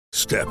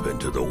Step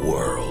into the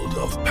world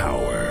of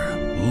power,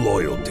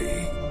 loyalty,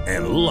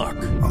 and luck.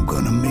 I'm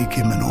gonna make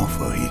him an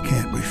offer he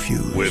can't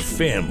refuse. With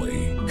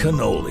family,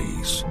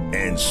 cannolis,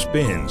 and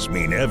spins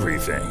mean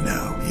everything.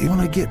 Now, you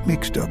wanna get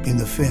mixed up in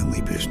the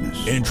family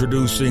business.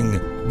 Introducing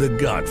The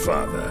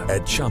Godfather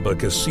at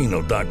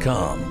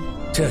ChumbaCasino.com.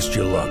 Test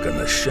your luck in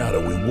the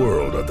shadowy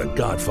world of The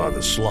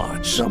Godfather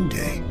slot.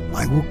 Someday,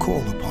 I will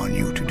call upon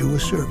you to do a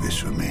service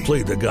for me.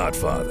 Play The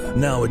Godfather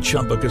now at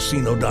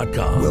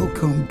ChumbaCasino.com.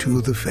 Welcome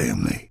to the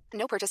family.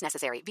 No purchase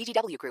necessary.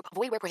 VGW Group.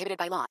 Void where prohibited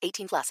by law.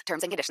 18+.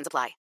 Terms and conditions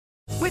apply.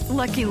 With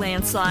Lucky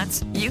Land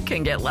Slots, you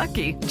can get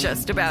lucky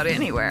just about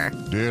anywhere.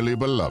 Dearly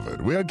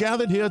beloved, we are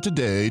gathered here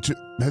today to...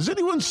 Has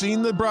anyone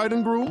seen the bride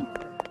and groom?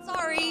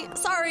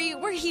 Sorry,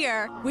 we're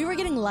here. We were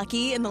getting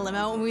lucky in the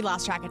limo and we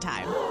lost track of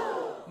time.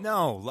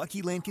 No,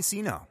 Lucky Land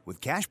Casino,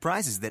 with cash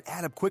prizes that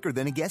add up quicker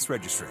than a guest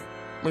registry.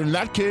 In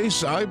that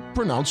case, I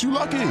pronounce you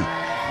lucky.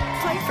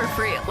 Play for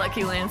free at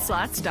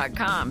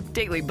LuckyLandSlots.com.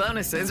 Daily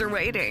bonuses are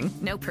waiting.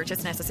 No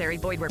purchase necessary.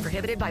 Void where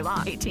prohibited by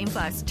law.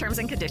 18+. Terms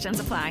and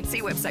conditions apply.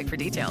 See website for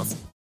details.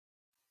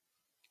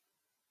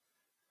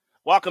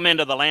 Welcome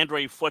into the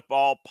Landry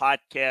Football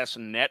Podcast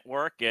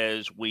Network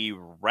as we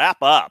wrap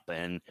up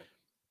and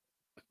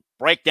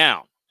break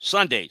down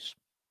Sunday's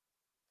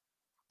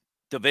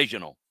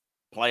divisional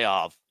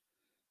playoff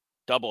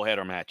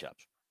doubleheader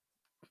matchups.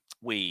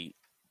 We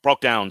broke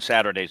down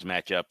Saturday's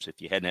matchups.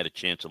 If you hadn't had a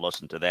chance to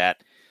listen to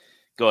that,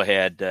 go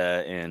ahead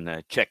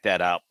and check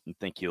that out. I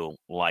think you'll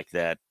like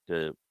that,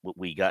 what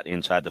we got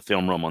inside the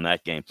film room on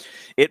that game.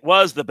 It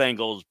was the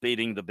Bengals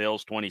beating the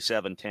Bills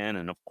 27-10,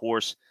 and, of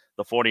course,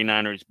 the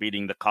 49ers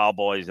beating the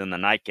Cowboys in the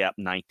nightcap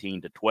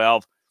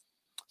 19-12.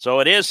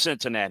 So it is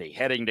Cincinnati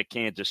heading to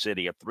Kansas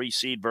City, a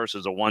 3-seed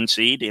versus a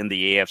 1-seed in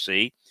the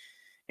AFC.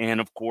 And,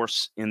 of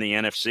course, in the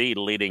NFC,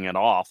 leading it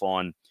off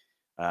on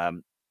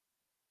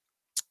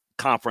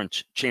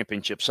Conference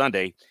Championship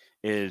Sunday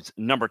is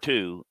number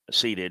 2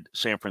 seeded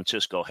San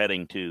Francisco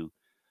heading to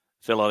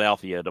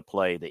Philadelphia to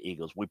play the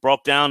Eagles. We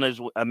broke down, as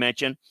I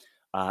mentioned,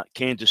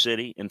 Kansas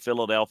City and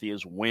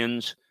Philadelphia's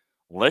wins.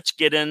 Let's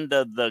get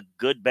into the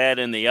good, bad,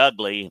 and the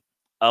ugly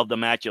of the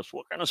matchups.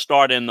 We're going to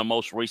start in the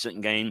most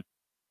recent game.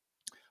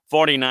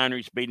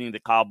 49ers beating the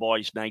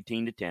Cowboys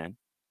 19-10.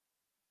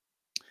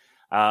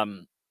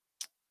 The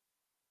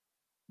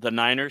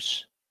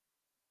Niners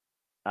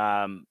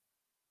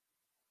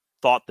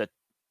thought that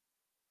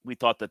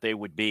they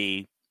would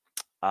be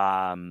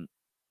a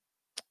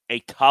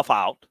tough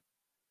out,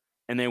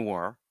 and they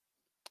were.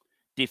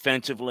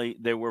 Defensively,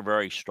 they were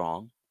very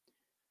strong.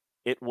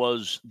 It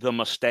was the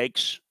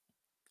mistakes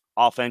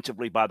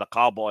offensively by the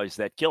Cowboys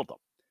that killed them.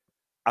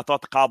 I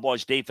thought the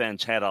Cowboys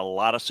defense had a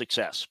lot of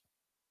success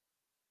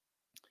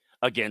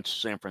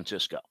against San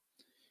Francisco.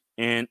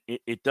 And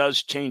it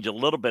does change a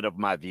little bit of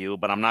my view,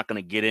 but I'm not going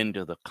to get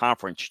into the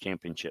conference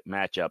championship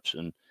matchups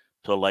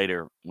until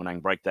later when I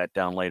can break that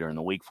down later in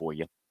the week for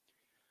you.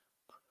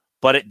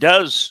 But it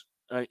does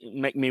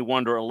make me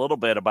wonder a little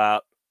bit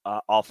about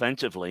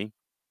offensively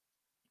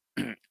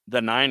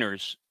the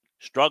Niners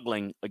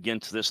struggling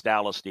against this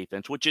Dallas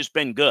defense, which has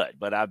been good.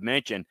 But I've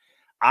mentioned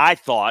I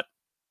thought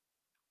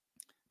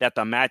that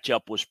the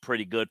matchup was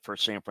pretty good for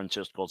San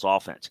Francisco's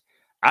offense.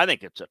 I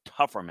think it's a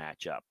tougher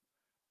matchup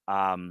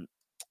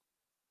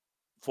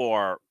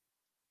for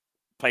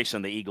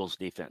facing the Eagles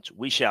defense.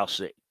 We shall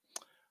see.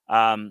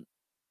 When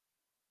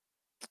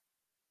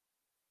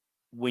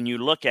you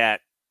look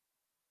at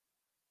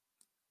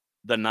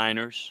the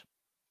Niners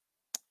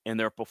and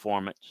their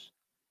performance,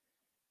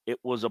 it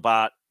was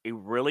about a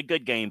really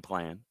good game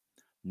plan,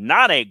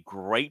 not a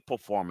great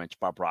performance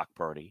by Brock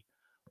Purdy,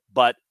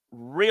 but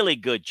really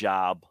good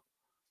job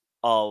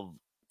of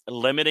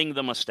limiting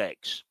the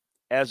mistakes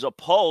as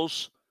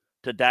opposed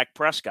to Dak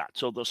Prescott.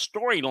 So the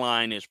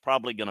storyline is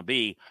probably going to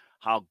be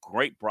how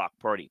great Brock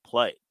Purdy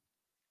played.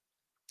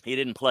 He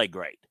didn't play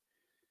great.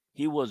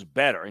 He was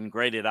better and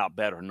graded out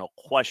better, no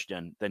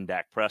question, than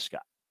Dak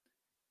Prescott.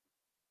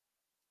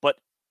 But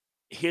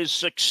his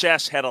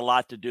success had a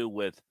lot to do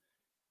with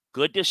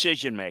good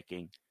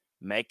decision-making,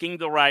 making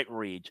the right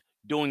reads,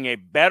 doing a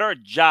better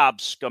job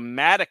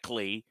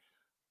schematically,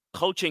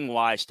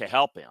 coaching-wise to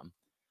help him.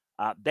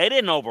 They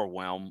didn't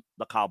overwhelm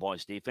the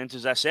Cowboys defense.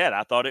 As I said,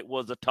 I thought it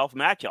was a tough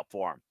matchup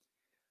for them.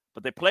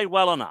 But they played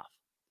well enough.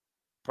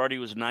 Purdy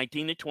was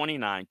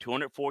 19-29,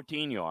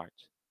 214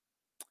 yards.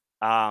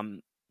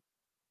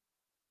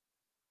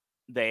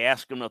 They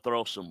asked him to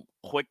throw some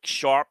quick,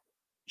 short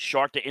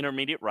to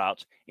intermediate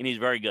routes, and he's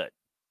very good.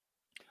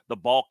 The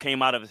ball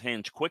came out of his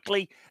hands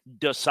quickly,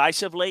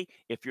 decisively.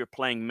 If you're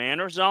playing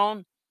man or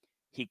zone,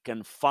 he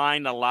can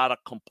find a lot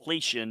of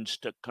completions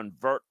to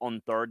convert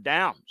on third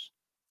downs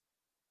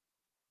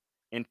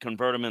and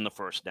convert them in the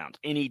first downs.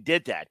 And he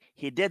did that.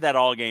 He did that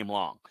all game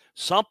long,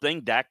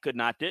 something Dak could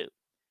not do.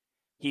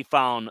 He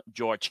found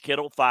George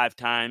Kittle 5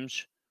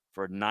 times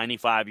for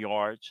 95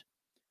 yards,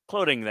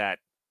 including that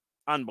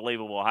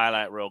unbelievable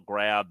highlight reel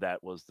grab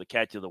that was the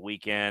catch of the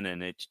weekend.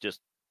 And it's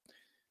just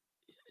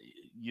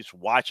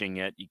watching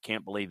it, you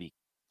can't believe he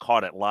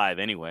caught it live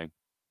anyway.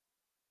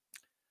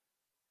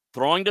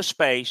 Throwing to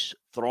space,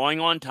 throwing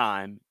on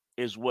time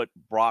is what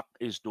Brock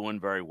is doing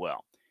very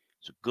well.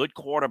 He's a good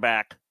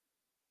quarterback.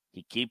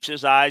 He keeps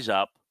his eyes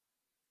up.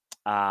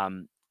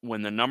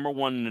 When the number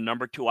one and the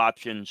number two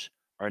options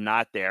are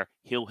not there,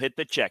 he'll hit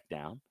the check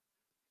down,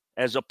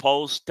 as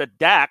opposed to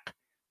Dak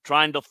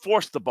trying to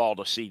force the ball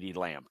to CeeDee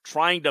Lamb,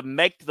 trying to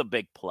make the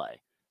big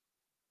play.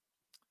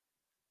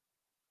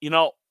 You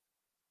know,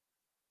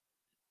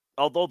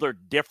 although they're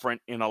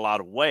different in a lot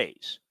of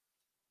ways,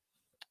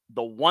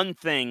 the one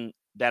thing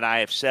that I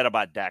have said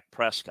about Dak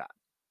Prescott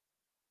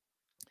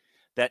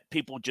that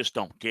people just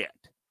don't get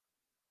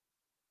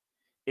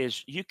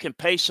is you can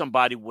pay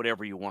somebody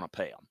whatever you want to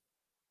pay them,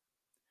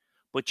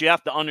 but you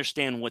have to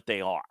understand what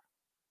they are.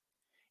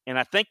 And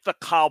I think the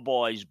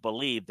Cowboys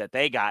believe that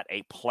they got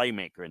a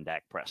playmaker in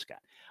Dak Prescott,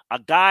 a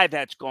guy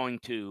that's going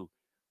to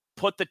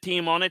put the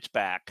team on its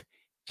back,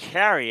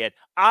 carry it,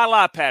 a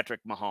la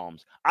Patrick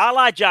Mahomes, a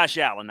la Josh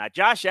Allen. Now,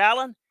 Josh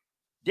Allen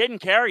didn't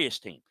carry his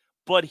team,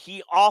 but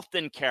he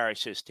often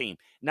carries his team.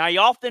 Now, he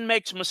often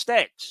makes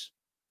mistakes,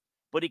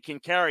 but he can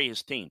carry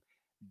his team.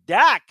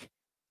 Dak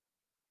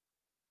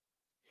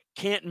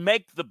can't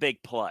make the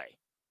big play.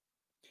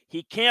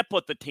 He can't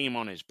put the team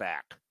on his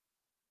back.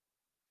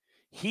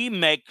 He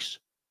makes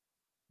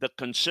the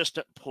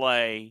consistent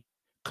play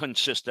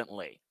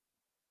consistently.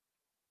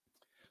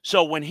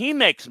 So when he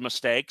makes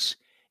mistakes,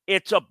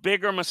 it's a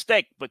bigger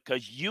mistake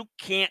because you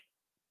can't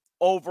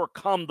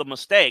overcome the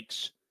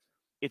mistakes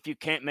if you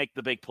can't make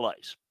the big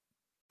plays.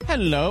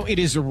 Hello, it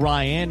is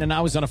Ryan, and I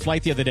was on a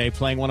flight the other day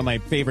playing one of my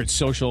favorite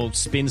social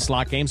spin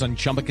slot games on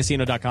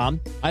ChumbaCasino.com.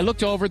 I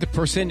looked over at the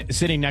person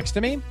sitting next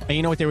to me, and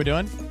you know what they were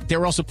doing? They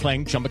were also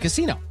playing Chumba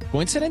Casino.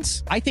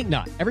 Coincidence? I think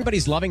not.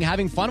 Everybody's loving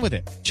having fun with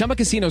it. Chumba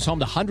Casino is home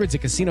to hundreds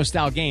of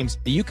casino-style games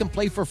that you can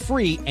play for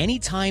free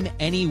anytime,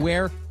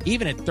 anywhere,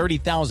 even at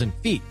 30,000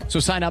 feet.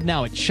 So sign up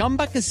now at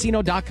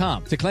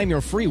ChumbaCasino.com to claim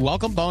your free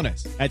welcome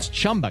bonus. That's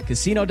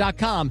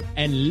ChumbaCasino.com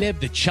and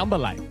live the Chumba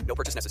life. No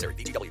purchase necessary.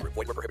 VGW. Void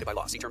where prohibited by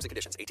law. See terms and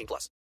conditions. 18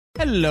 plus.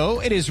 Hello,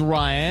 it is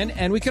Ryan,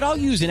 and we could all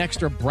use an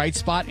extra bright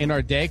spot in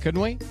our day, couldn't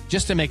we?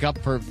 Just to make up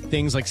for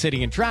things like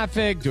sitting in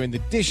traffic, doing the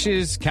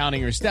dishes,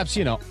 counting your steps,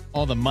 you know,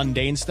 all the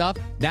mundane stuff.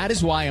 That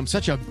is why I'm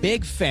such a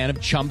big fan of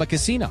Chumba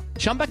Casino.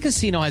 Chumba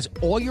Casino has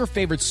all your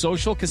favorite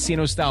social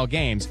casino-style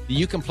games that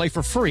you can play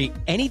for free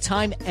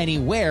anytime,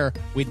 anywhere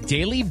with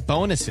daily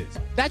bonuses.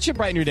 That should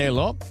brighten your day a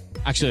little.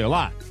 Actually, a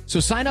lot.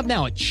 So sign up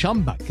now at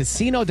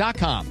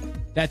ChumbaCasino.com.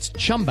 That's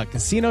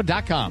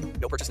ChumbaCasino.com.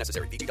 No purchase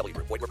necessary. VGW.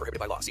 Void where prohibited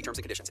by law. See terms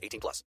and conditions. 18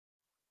 plus.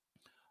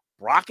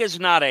 Brock is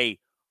not a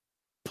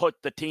put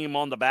the team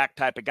on the back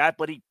type of guy,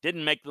 but he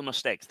didn't make the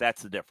mistakes.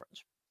 That's the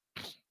difference.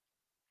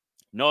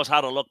 Knows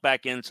how to look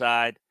back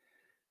inside.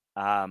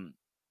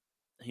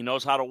 He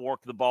knows how to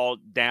work the ball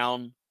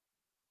down.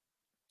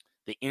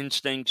 The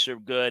instincts are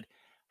good.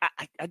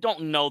 I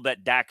don't know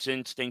that Dak's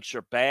instincts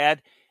are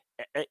bad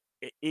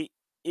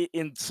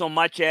in so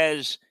much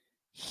as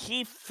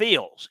he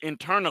feels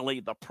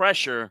internally the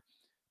pressure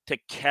to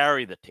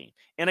carry the team.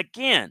 And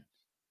again,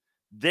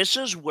 this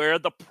is where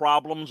the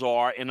problems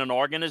are in an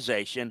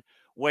organization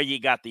where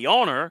you got the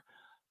owner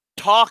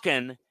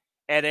talking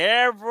at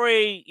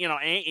every,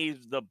 he's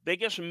the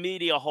biggest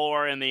media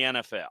whore in the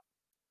NFL.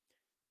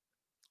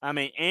 I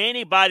mean,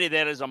 anybody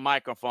that has a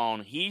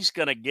microphone, he's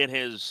going to get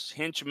his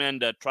henchmen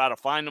to try to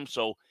find them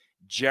so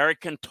Jerry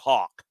can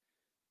talk.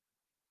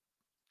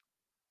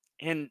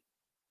 And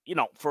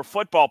for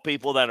football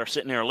people that are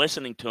sitting there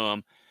listening to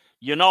him,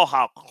 you know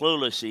how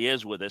clueless he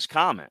is with his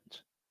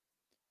comments.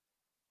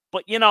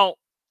 But,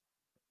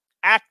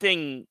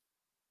 acting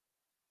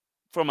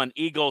from an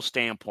ego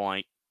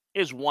standpoint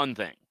is one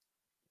thing.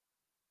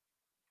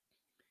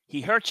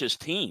 He hurts his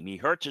team. He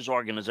hurts his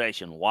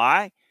organization.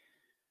 Why?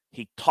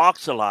 He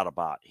talks a lot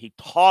about it. He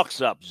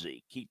talks up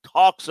Zeke. He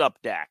talks up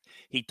Dak.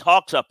 He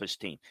talks up his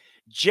team.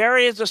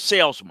 Jerry is a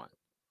salesman.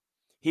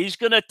 He's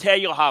going to tell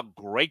you how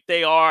great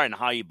they are and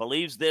how he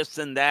believes this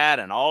and that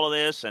and all of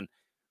this. And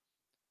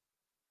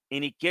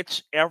he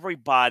gets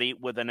everybody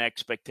with an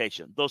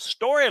expectation. The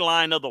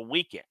storyline of the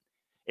weekend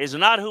is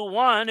not who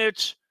won.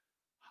 It's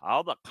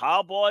how the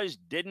Cowboys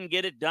didn't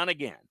get it done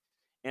again.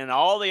 And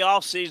all the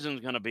offseason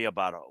is going to be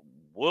about,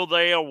 will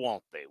they or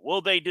won't they?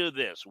 Will they do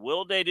this?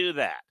 Will they do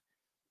that?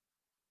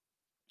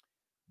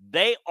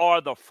 They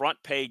are the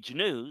front page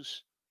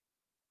news,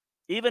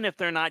 even if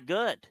they're not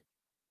good.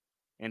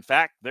 In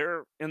fact,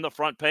 they're in the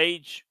front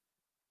page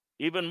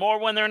even more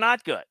when they're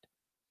not good.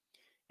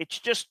 It's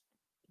just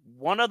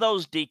one of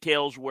those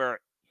details where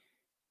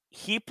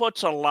he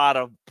puts a lot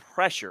of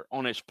pressure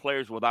on his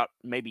players without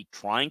maybe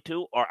trying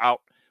to or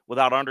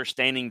without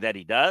understanding that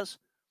he does.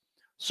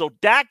 So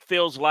Dak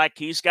feels like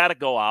he's got to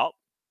go out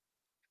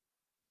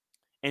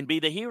and be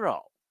the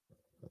hero.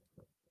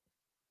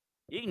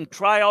 You can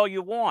try all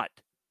you want.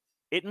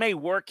 It may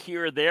work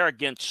here or there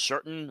against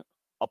certain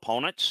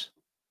opponents.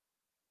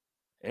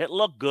 It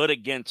looked good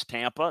against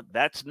Tampa.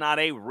 That's not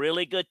a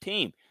really good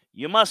team.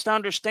 You must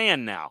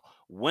understand now,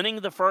 winning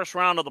the first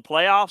round of the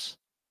playoffs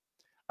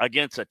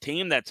against a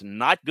team that's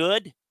not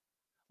good,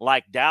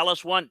 like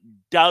Dallas won,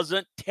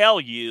 doesn't tell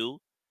you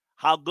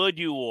how good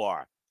you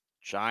are.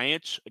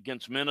 Giants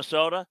against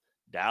Minnesota,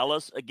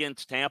 Dallas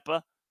against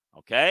Tampa.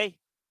 Okay?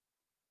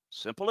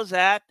 Simple as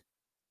that.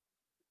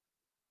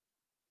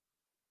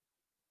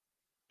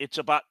 It's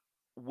about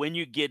when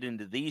you get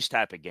into these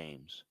type of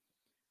games,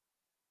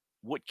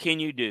 what can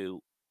you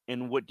do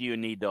and what do you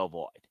need to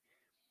avoid?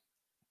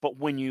 But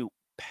when you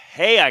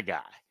pay a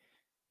guy,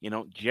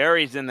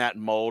 Jerry's in that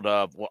mode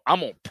of, well, I'm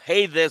going to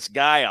pay this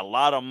guy a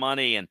lot of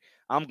money and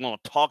I'm going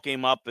to talk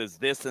him up as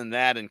this and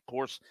that. And, of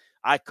course,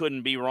 I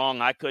couldn't be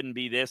wrong. I couldn't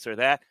be this or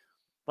that.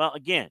 Well,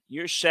 again,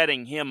 you're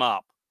setting him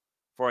up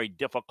for a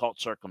difficult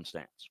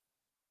circumstance.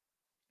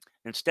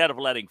 Instead of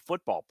letting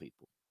football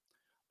people,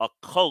 a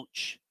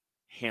coach,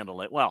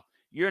 handle it, well,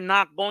 you're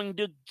not going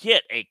to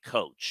get a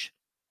coach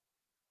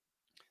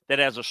that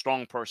has a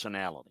strong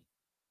personality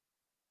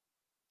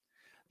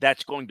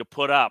that's going to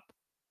put up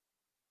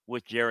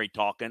with Jerry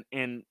talking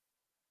and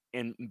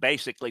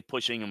basically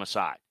pushing him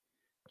aside.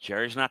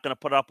 Jerry's not going to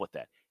put up with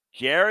that.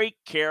 Jerry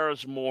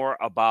cares more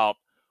about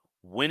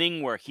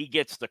winning where he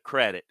gets the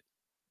credit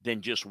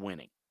than just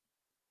winning.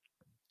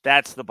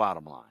 That's the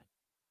bottom line.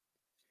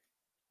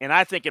 And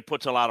I think it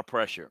puts a lot of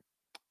pressure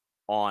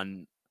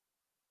on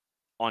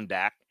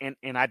Dak,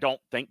 and I don't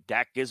think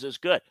Dak is as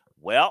good.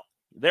 Well,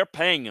 they're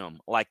paying him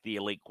like the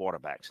elite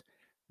quarterbacks.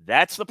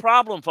 That's the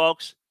problem,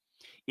 folks.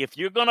 If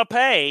you're going to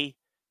pay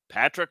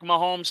Patrick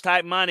Mahomes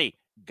type money,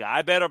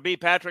 guy better be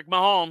Patrick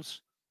Mahomes,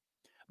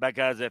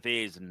 because if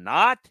he's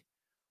not,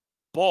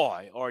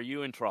 boy, are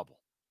you in trouble.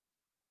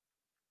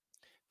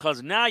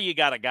 Because now you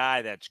got a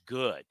guy that's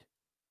good,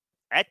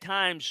 at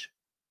times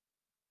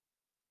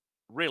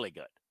really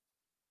good,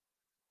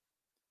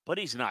 but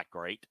he's not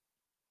great.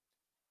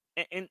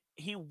 And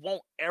he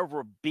won't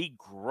ever be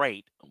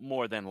great,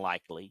 more than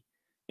likely,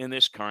 in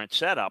this current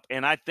setup.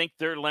 And I think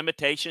there are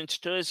limitations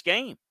to his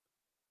game.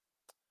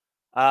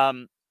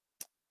 The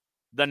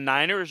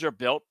Niners are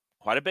built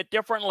quite a bit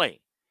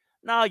differently.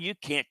 Now, you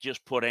can't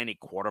just put any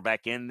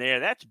quarterback in there.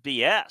 That's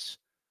BS.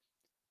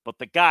 But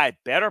the guy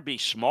better be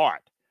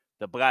smart.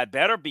 The guy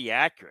better be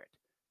accurate.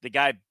 The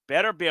guy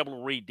better be able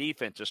to read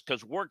defenses,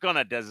 because we're going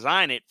to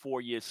design it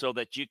for you so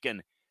that you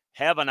can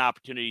have an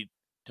opportunity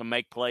to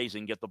make plays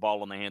and get the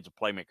ball in the hands of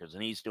playmakers,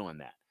 and he's doing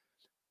that.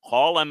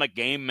 Call him a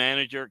game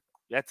manager.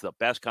 That's the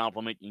best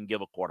compliment you can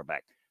give a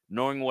quarterback,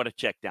 knowing what to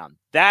check down.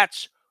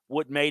 That's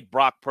what made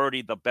Brock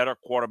Purdy the better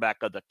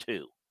quarterback of the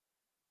two.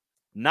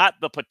 Not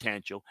the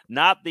potential,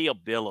 not the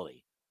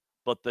ability,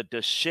 but the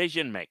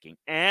decision-making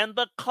and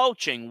the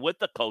coaching, with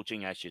the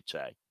coaching, I should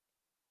say.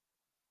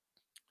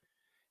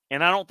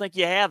 And I don't think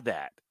you have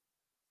that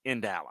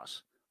in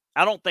Dallas.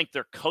 I don't think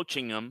they're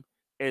coaching him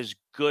as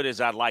good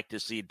as I'd like to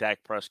see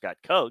Dak Prescott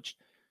coached.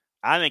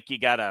 I think you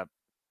got to.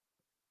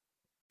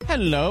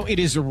 Hello, it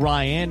is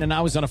Ryan, and I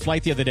was on a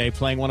flight the other day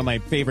playing one of my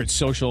favorite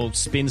social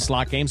spin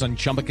slot games on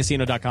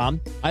ChumbaCasino.com.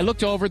 I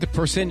looked over at the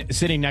person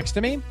sitting next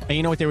to me, and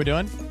you know what they were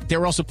doing? They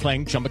were also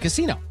playing Chumba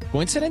Casino.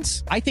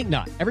 Coincidence? I think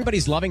not.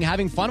 Everybody's loving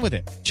having fun with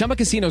it. Chumba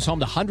Casino is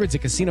home to hundreds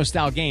of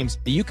casino-style games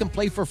that you can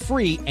play for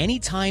free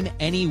anytime,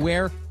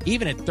 anywhere,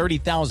 even at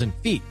 30,000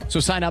 feet.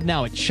 So sign up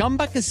now at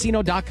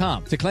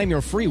ChumbaCasino.com to claim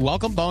your free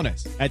welcome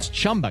bonus. That's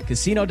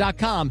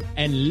ChumbaCasino.com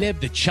and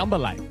live the Chumba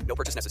life. No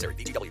purchase necessary.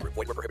 VGW. Void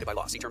where prohibited by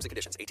law. See terms and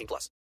conditions.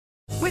 18+.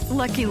 With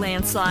Lucky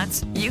Land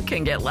Slots, you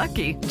can get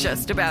lucky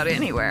just about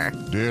anywhere.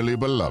 Dearly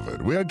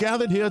beloved, we are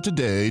gathered here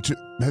today to...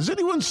 Has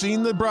anyone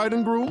seen the bride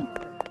and groom?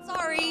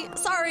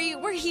 Sorry,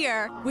 we're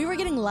here. We were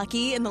getting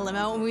lucky in the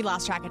limo and we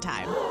lost track of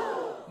time.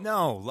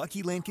 No,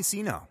 Lucky Land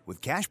Casino,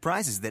 with cash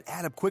prizes that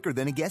add up quicker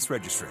than a guest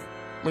registry.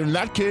 In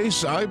that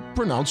case, I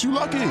pronounce you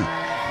lucky.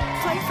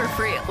 Play for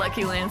free at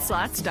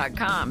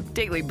LuckyLandSlots.com.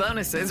 Daily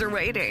bonuses are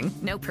waiting.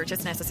 No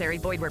purchase necessary.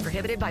 Void where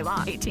prohibited by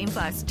law.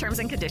 18+. Terms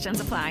and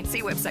conditions apply.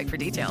 See website for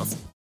details.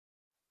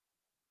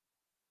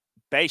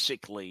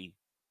 Basically,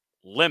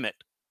 limit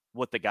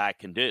what the guy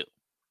can do.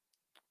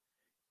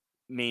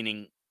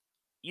 Meaning,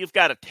 you've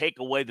got to take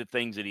away the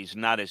things that he's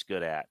not as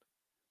good at.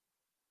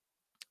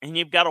 And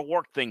you've got to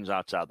work things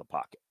outside the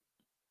pocket.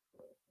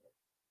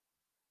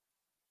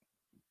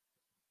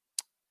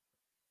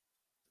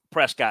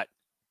 Prescott,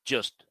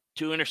 just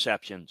 2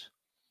 interceptions,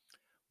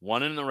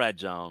 1 in the red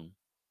zone,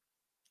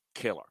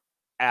 killer,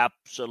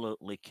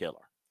 absolutely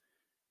killer.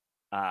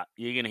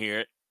 You're going to hear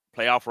it.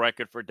 Playoff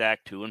record for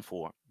Dak,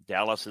 2-4.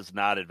 Dallas has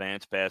not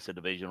advanced past the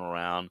divisional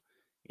round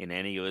in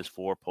any of his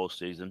 4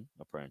 postseason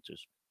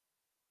appearances.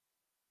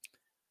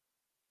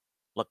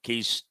 Look,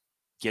 he's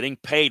getting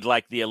paid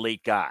like the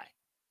elite guy.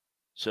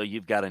 So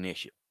you've got an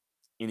issue.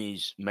 And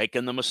he's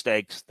making the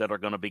mistakes that are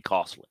going to be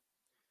costly.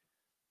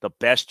 The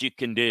best you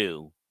can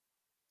do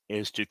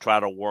is to try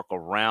to work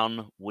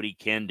around what he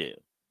can do.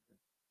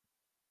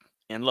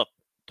 And look,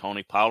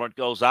 Tony Pollard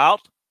goes out.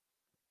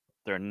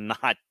 They're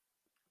not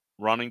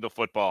running the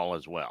football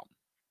as well.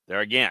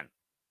 There again,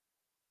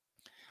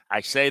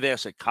 I say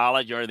this at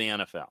college or the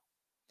NFL.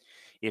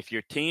 If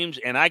your teams,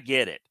 and I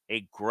get it,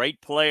 a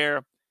great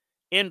player,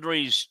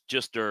 injuries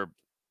just they're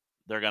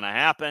going to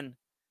happen.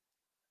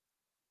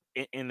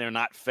 And they're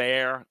not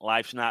fair.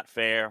 Life's not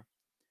fair.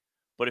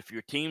 But if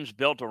your team's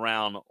built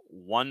around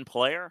one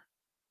player,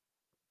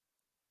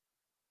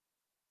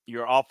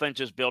 your offense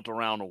is built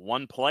around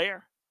one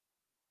player,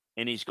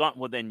 and he's gone,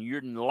 well, then you're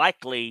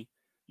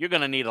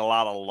going to need a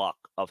lot of luck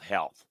of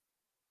health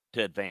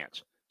to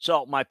advance.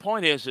 So my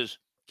point is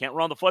can't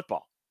run the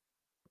football.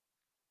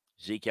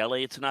 Zeke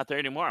Elliott's not there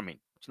anymore. I mean,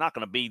 it's not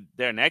going to be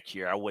there next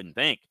year, I wouldn't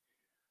think.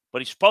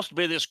 But he's supposed to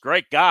be this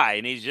great guy,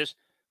 and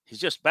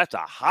that's a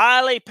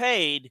highly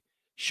paid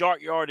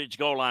short yardage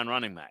goal line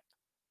running back.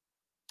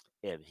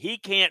 If he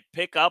can't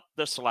pick up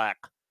the slack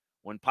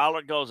when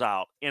Pollard goes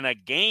out in a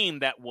game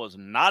that was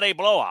not a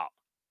blowout,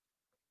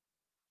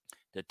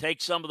 to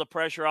take some of the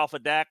pressure off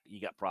of Dak,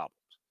 you got problems.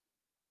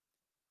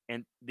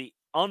 And the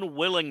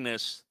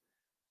unwillingness,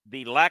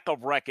 the lack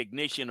of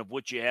recognition of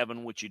what you have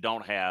and what you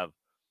don't have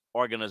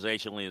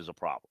organizationally is a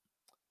problem.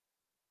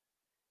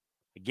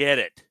 I get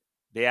it.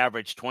 They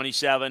averaged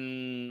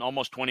 27,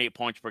 almost 28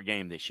 points per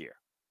game this year.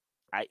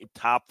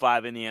 Top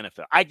 5 in the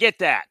NFL. I get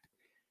that.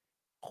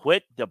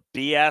 Quit the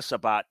BS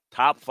about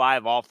top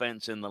 5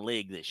 offense in the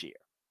league this year.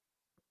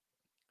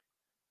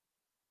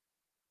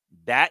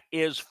 That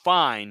is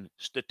fine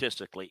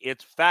statistically.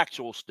 It's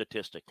factual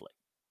statistically.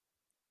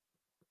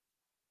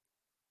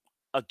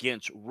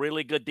 Against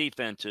really good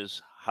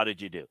defenses, how did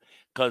you do?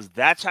 Because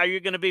that's how you're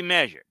going to be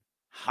measured.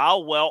 How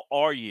well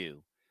are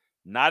you?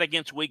 Not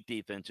against weak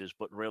defenses,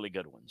 but really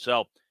good ones.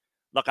 So,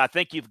 look, I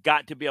think you've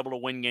got to be able to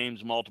win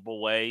games multiple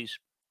ways.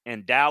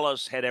 And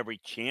Dallas had every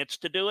chance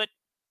to do it.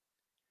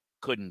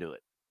 Couldn't do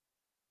it.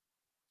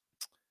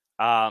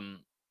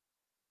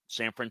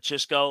 San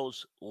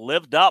Francisco's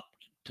lived up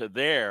to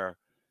their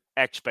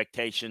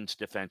expectations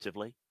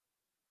defensively.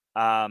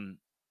 They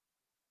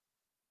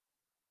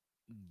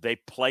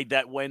played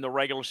that way in the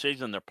regular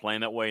season. They're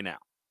playing that way now.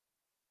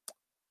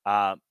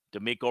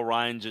 D'Amico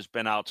Ryans has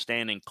been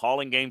outstanding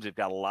calling games. They've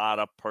got a lot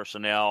of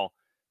personnel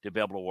to be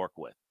able to work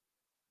with.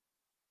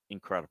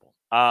 Incredible.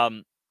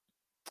 I'm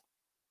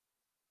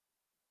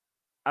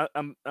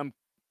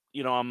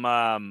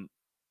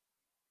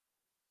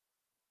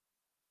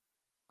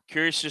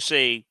curious to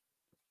see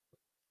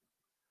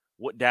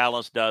what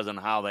Dallas does and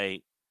how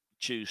they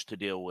choose to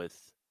deal with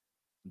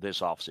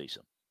this offseason.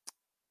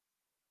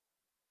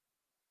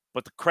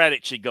 But the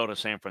credit should go to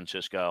San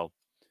Francisco,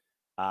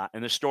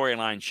 and the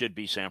storyline should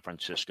be San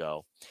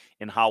Francisco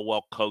and how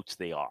well coached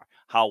they are,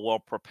 how well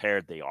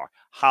prepared they are,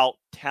 how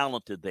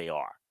talented they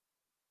are.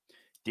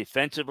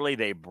 Defensively,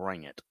 they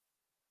bring it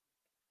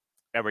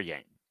every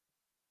game.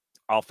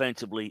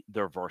 Offensively,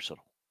 they're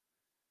versatile.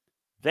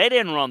 They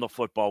didn't run the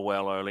football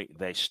well early.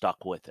 They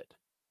stuck with it.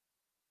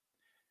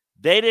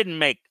 They didn't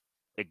make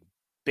a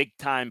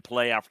big-time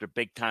play after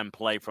big-time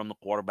play from the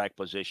quarterback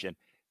position.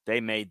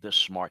 They made the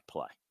smart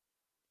play.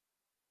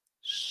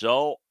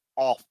 So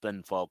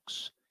often,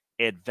 folks,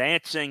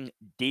 advancing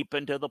deep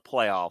into the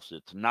playoffs,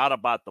 it's not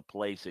about the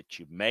plays that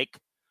you make,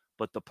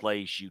 but the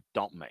plays you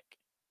don't make.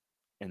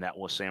 And that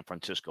was San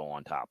Francisco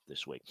on top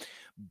this week.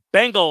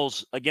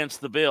 Bengals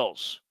against the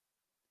Bills.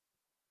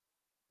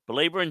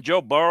 Believer in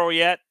Joe Burrow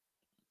yet?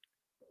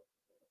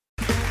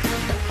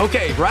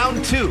 Okay,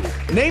 round 2.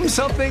 Name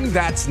something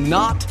that's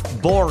not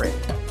boring.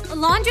 A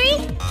laundry?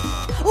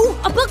 Ooh,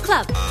 a book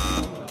club.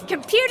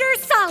 Computer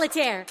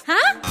solitaire,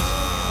 huh?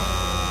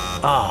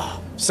 Ah,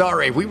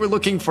 sorry, we were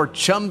looking for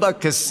Chumba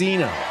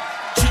Casino.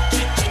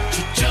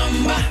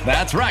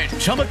 That's right,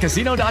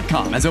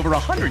 ChumbaCasino.com has over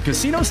 100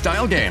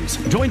 casino-style games.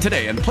 Join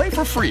today and play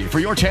for free for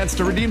your chance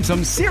to redeem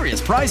some serious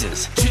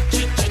prizes.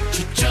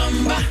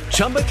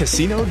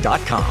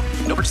 ChumbaCasino.com.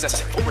 No purchase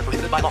necessary. Void where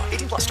prohibited by law.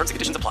 18+. Terms and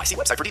conditions apply. See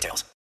website for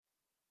details.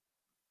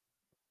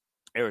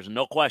 There is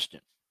no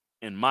question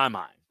in my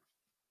mind.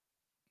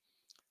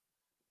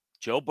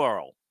 Joe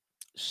Burrow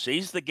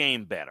sees the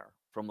game better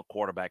from the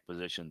quarterback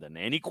position than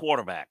any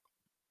quarterback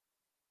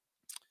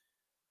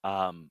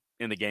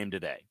in the game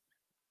today.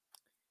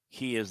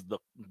 He is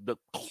the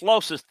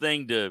closest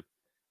thing to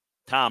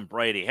Tom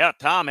Brady. Hell,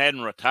 Tom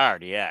hadn't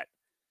retired yet.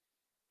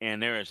 And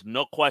there is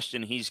no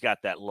question he's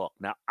got that look.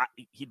 Now,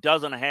 he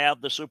doesn't have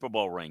the Super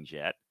Bowl rings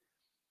yet.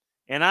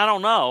 And I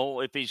don't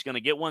know if he's going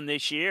to get one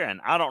this year. And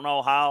I don't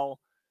know how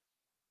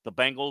the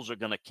Bengals are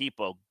going to keep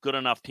a good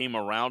enough team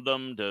around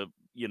him to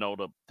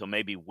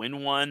maybe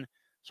win one.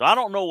 So I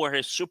don't know where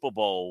his Super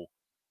Bowl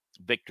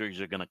victories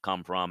are going to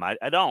come from. I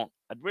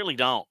really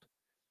don't.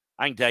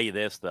 I can tell you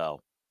this,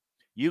 though.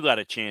 You got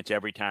a chance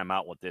every time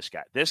out with this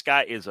guy. This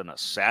guy is an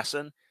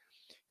assassin.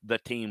 The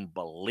team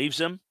believes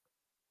him.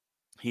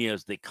 He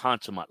is the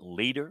consummate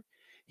leader.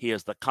 He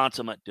is the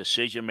consummate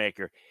decision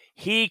maker.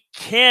 He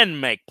can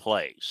make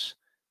plays.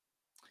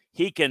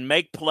 He can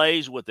make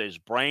plays with his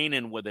brain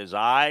and with his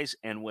eyes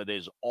and with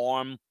his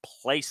arm,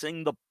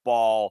 placing the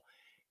ball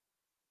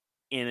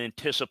and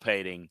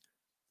anticipating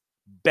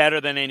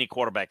better than any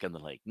quarterback in the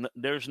league.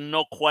 There's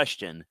no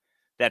question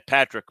that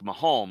Patrick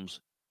Mahomes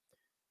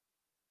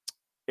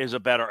is a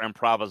better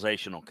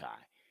improvisational guy.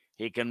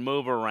 He can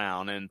move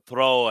around and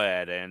throw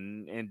it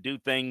and do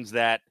things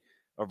that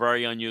are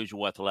very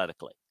unusual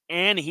athletically.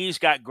 And he's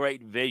got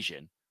great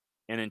vision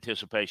and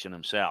anticipation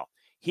himself.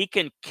 He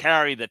can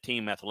carry the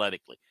team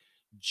athletically.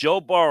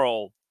 Joe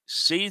Burrow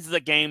sees the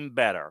game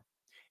better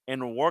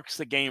and works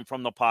the game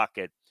from the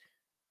pocket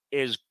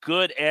as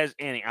good as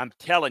any. I'm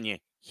telling you,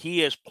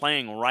 he is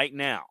playing right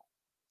now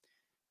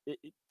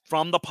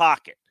from the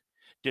pocket.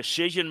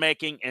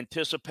 Decision-making,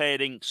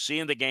 anticipating,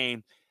 seeing the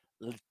game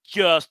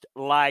just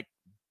like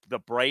the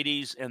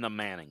Bradys and the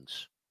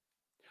Mannings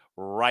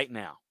right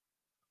now.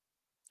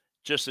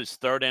 Just his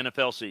third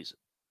NFL season.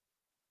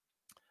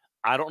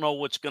 I don't know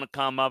what's going to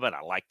come of it.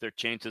 I like their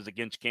chances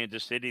against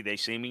Kansas City. They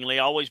seemingly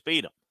always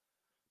beat them.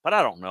 But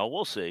I don't know.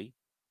 We'll see.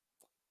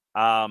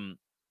 So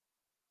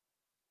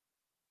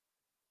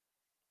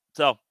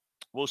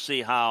we'll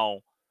see how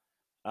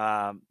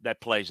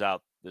that plays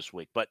out this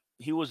week. But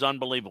he was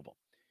unbelievable.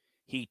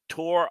 He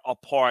tore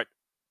apart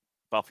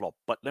Buffalo.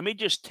 But let me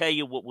just tell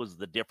you what was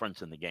the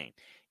difference in the game.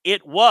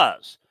 It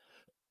was,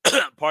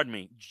 pardon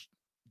me,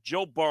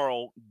 Joe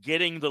Burrow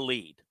getting the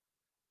lead.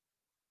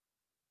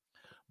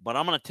 But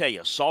I'm going to tell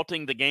you,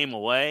 salting the game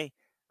away,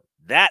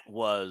 that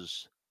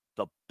was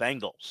the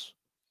Bengals.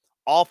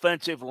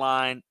 Offensive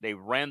line, they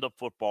ran the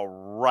football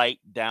right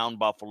down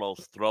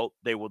Buffalo's throat.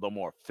 They were the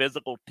more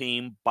physical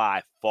team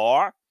by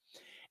far.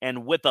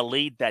 And with a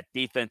lead, that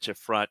defensive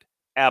front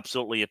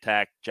absolutely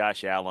attacked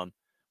Josh Allen,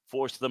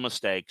 forced the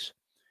mistakes,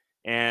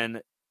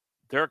 and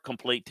they're a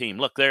complete team.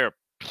 Look,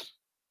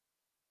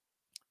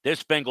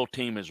 this Bengal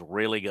team is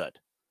really good.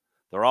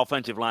 Their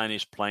offensive line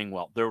is playing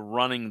well. They're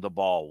running the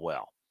ball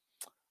well.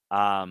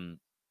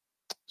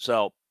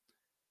 So,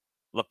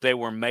 look, they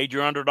were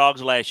major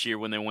underdogs last year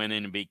when they went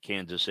in and beat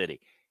Kansas City.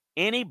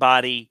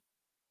 Anybody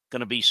going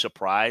to be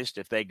surprised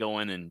if they go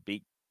in and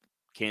beat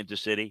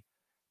Kansas City,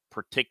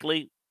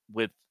 particularly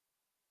with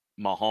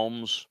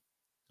Mahomes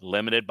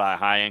limited by a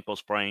high ankle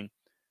sprain?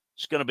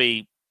 It's going to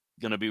be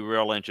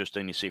real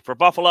interesting to see. For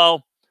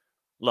Buffalo,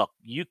 look,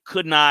 they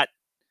could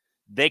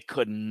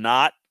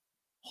not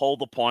hold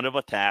the point of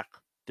attack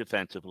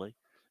defensively.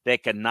 They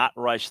could not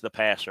rush the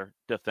passer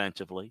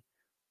defensively.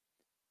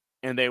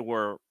 And they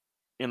were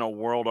in a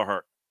world of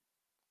hurt.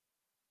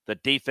 The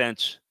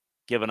defense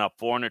giving up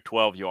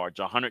 412 yards,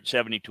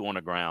 172 on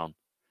the ground,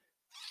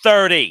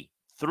 30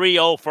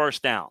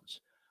 first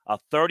downs, a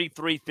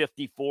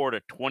 33-54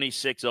 to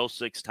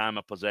 26-06 time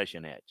of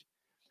possession edge.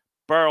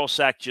 Burrow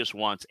sacked just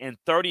once and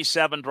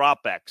 37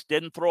 dropbacks.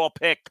 Didn't throw a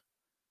pick.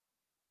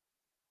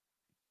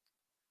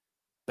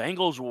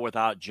 Bengals were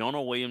without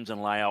Jonah Williams and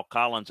La'el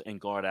Collins and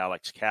guard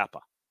Alex Kappa.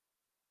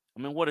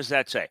 I mean, what does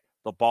that say?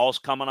 The ball's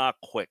coming out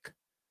quick.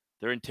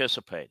 They're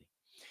anticipating.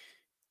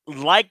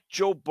 Like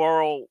Joe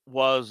Burrow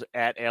was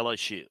at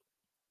LSU,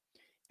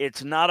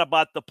 it's not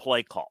about the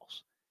play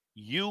calls.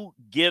 You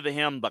give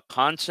him the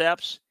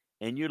concepts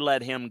and you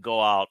let him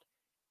go out,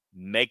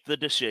 make the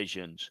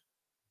decisions,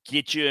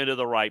 get you into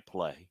the right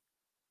play.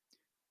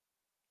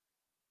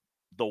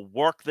 The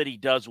work that he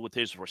does with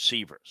his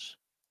receivers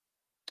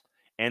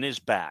and his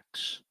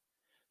backs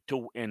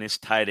and his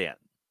tight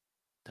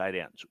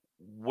ends,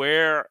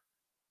 where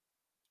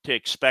to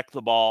expect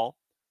the ball,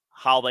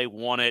 how they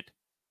want it,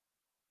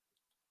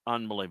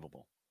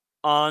 unbelievable,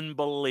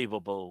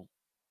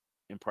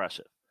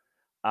 impressive.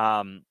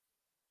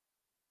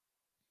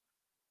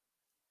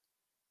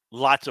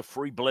 Lots of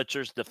free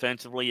blitzers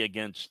defensively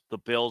against the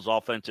Bills'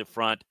 offensive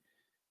front,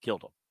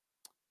 killed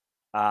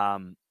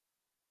them.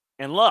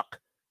 And look,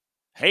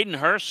 Hayden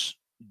Hurst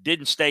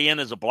didn't stay in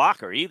as a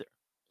blocker either.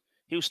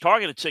 He was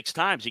targeted 6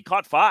 times. He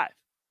caught 5,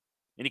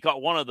 and he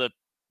caught one of the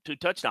 2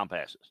 touchdown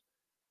passes.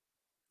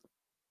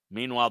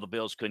 Meanwhile, the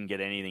Bills couldn't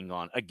get anything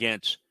going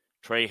against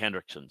Trey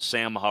Hendrickson,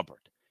 Sam Hubbard,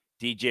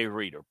 DJ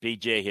Reader,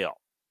 B.J. Hill.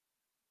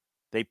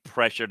 They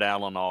pressured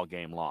Allen all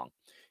game long.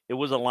 It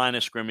was a line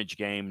of scrimmage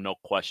game, no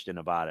question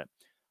about it.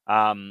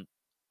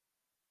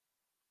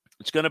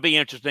 It's going to be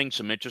interesting,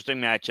 some interesting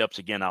matchups.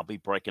 Again, I'll be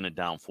breaking it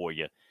down for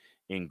you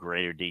in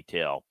greater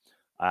detail.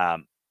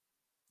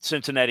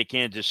 Cincinnati,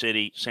 Kansas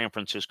City, San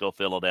Francisco,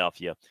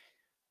 Philadelphia.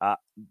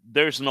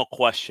 There's no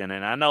question,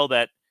 and I know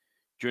that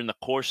during the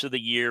course of the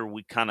year,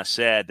 we kind of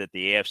said that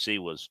the AFC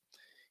was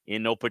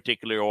in no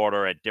particular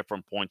order at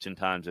different points in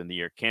times in the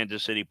year.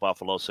 Kansas City,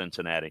 Buffalo,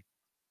 Cincinnati.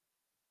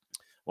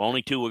 Well,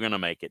 only 2 were going to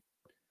make it.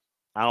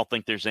 I don't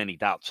think there's any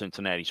doubt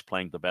Cincinnati's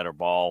playing the better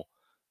ball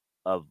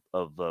than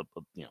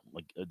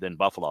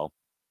Buffalo.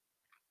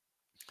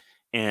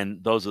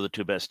 And those are the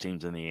 2 best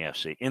teams in the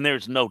AFC. And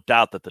there's no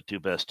doubt that the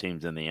 2 best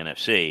teams in the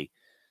NFC,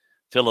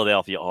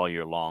 Philadelphia all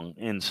year long,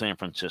 and San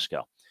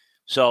Francisco.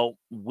 So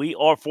we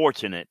are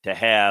fortunate to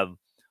have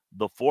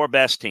the 4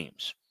 best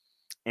teams.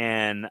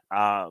 And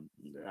I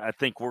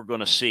think we're going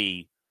to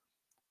see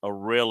a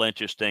real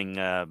interesting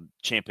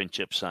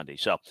championship Sunday.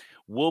 So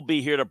we'll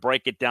be here to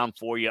break it down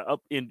for you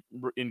up in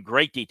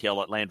great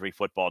detail at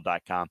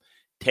LandryFootball.com.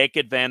 Take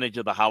advantage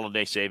of the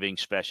holiday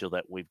savings special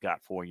that we've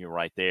got for you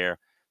right there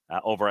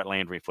over at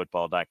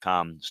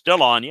LandryFootball.com.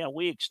 Still on,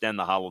 we extend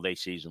the holiday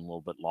season a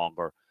little bit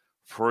longer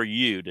for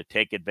you to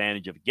take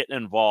advantage of getting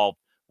involved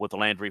with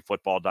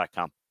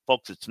LandryFootball.com.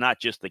 Folks, it's not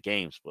just the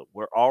games, but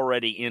we're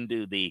already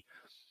into the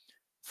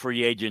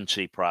free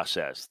agency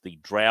process, the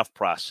draft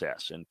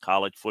process in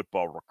college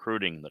football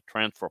recruiting, the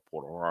transfer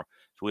portal, or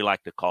as we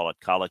like to call it,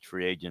 college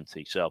free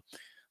agency. So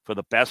for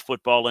the best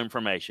football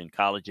information,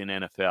 college and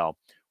NFL,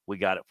 we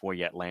got it for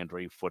you at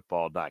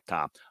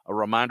LandryFootball.com. A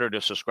reminder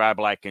to subscribe,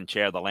 like, and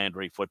share the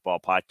Landry Football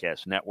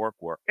Podcast Network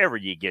wherever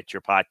you get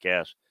your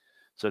podcasts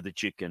so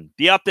that you can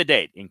be up to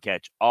date and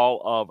catch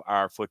all of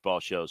our football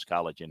shows,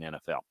 college and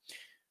NFL.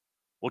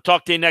 We'll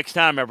talk to you next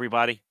time,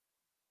 everybody.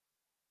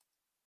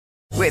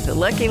 With the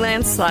Lucky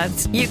Land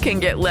Slots, you can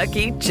get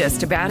lucky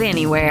just about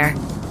anywhere.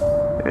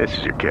 This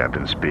is your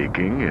captain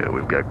speaking.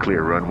 We've got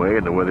clear runway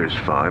and the weather's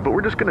fine, but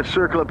we're just going to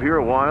circle up here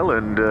a while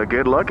and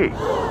get lucky.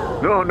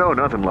 No,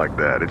 nothing like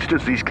that. It's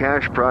just these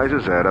cash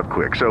prizes add up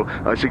quick. So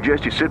I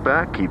suggest you sit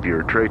back, keep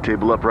your tray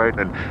table upright,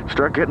 and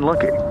start getting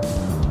lucky.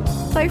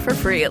 Play for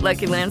free at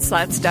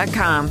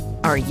LuckyLandSlots.com.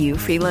 Are you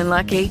feeling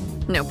lucky?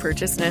 No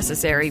purchase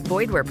necessary.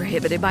 Void where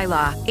prohibited by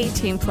law.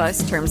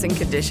 18+ terms and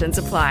conditions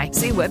apply.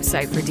 See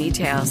website for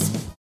details.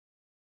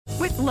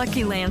 With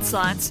Lucky Land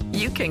Slots,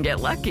 you can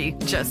get lucky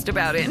just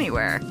about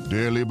anywhere.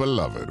 Dearly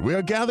beloved, we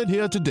are gathered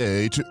here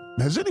today to...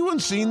 Has anyone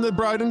seen the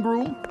bride and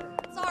groom?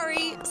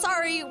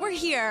 Sorry, we're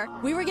here.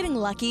 We were getting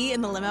lucky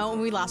in the limo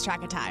and we lost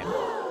track of time.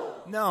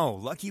 No,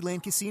 Lucky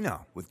Land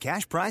Casino, with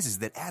cash prizes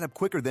that add up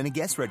quicker than a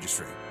guest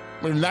registry.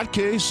 In that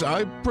case,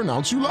 I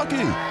pronounce you lucky.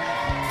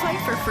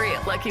 Play for free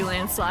at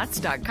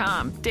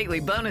LuckyLandSlots.com.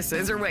 Daily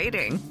bonuses are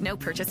waiting. No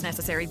purchase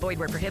necessary. Void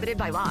where prohibited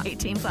by law.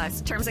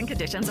 18+. Terms and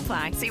conditions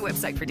apply. See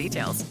website for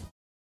details.